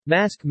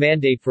Mask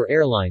mandate for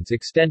airlines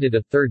extended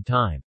a third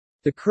time.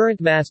 The current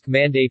mask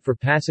mandate for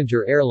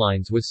passenger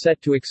airlines was set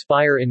to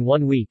expire in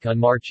 1 week on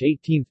March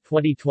 18,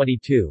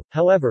 2022.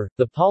 However,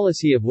 the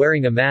policy of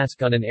wearing a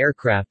mask on an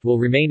aircraft will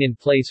remain in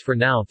place for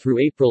now through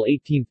April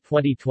 18,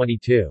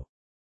 2022.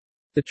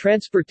 The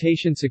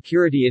Transportation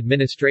Security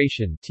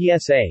Administration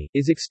 (TSA)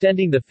 is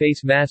extending the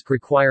face mask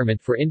requirement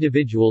for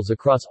individuals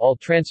across all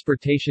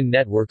transportation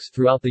networks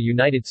throughout the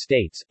United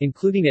States,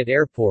 including at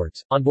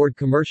airports, onboard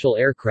commercial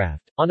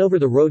aircraft, on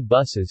over-the-road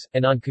buses,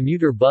 and on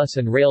commuter bus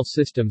and rail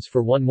systems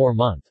for 1 more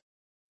month.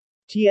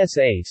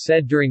 TSA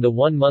said during the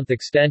 1-month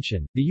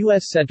extension, the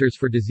U.S. Centers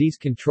for Disease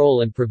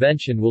Control and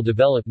Prevention will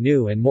develop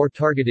new and more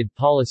targeted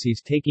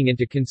policies taking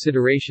into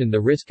consideration the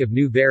risk of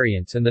new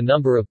variants and the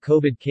number of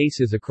COVID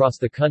cases across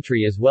the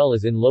country as well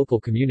as in local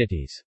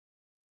communities.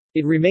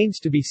 It remains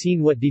to be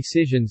seen what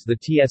decisions the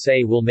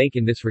TSA will make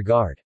in this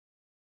regard.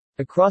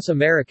 Across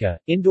America,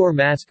 indoor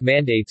mask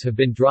mandates have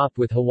been dropped,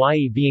 with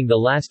Hawaii being the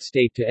last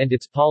state to end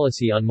its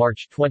policy on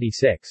March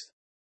 26.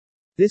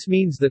 This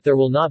means that there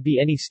will not be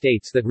any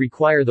states that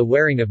require the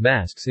wearing of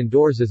masks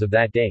indoors as of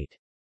that date.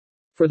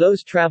 For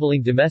those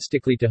traveling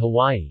domestically to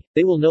Hawaii,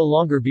 they will no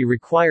longer be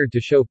required to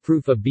show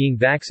proof of being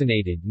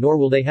vaccinated, nor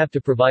will they have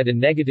to provide a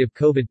negative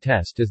COVID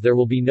test, as there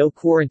will be no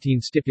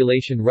quarantine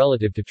stipulation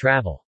relative to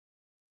travel.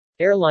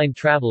 Airline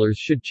travelers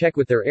should check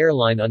with their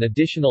airline on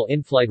additional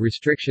in-flight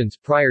restrictions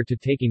prior to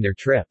taking their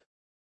trip.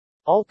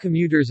 All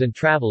commuters and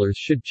travelers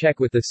should check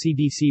with the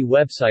CDC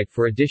website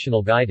for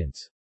additional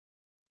guidance.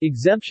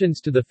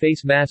 Exemptions to the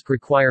face mask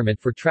requirement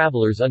for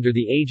travelers under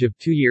the age of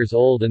 2 years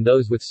old and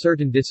those with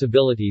certain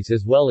disabilities,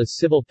 as well as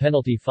civil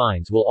penalty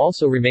fines, will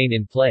also remain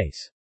in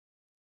place.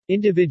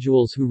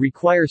 Individuals who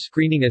require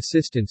screening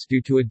assistance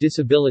due to a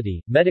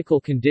disability, medical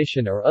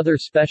condition or other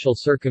special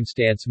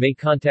circumstance may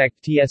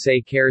contact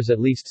TSA Cares at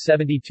least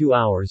 72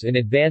 hours in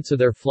advance of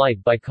their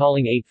flight by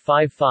calling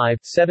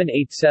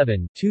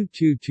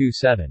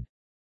 855-787-2227.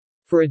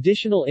 For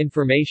additional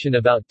information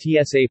about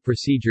TSA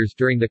procedures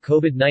during the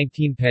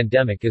COVID-19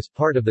 pandemic as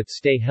part of the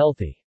Stay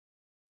Healthy,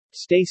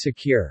 Stay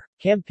Secure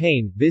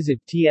campaign, visit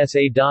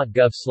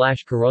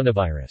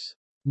tsa.gov/coronavirus.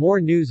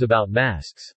 More news about masks.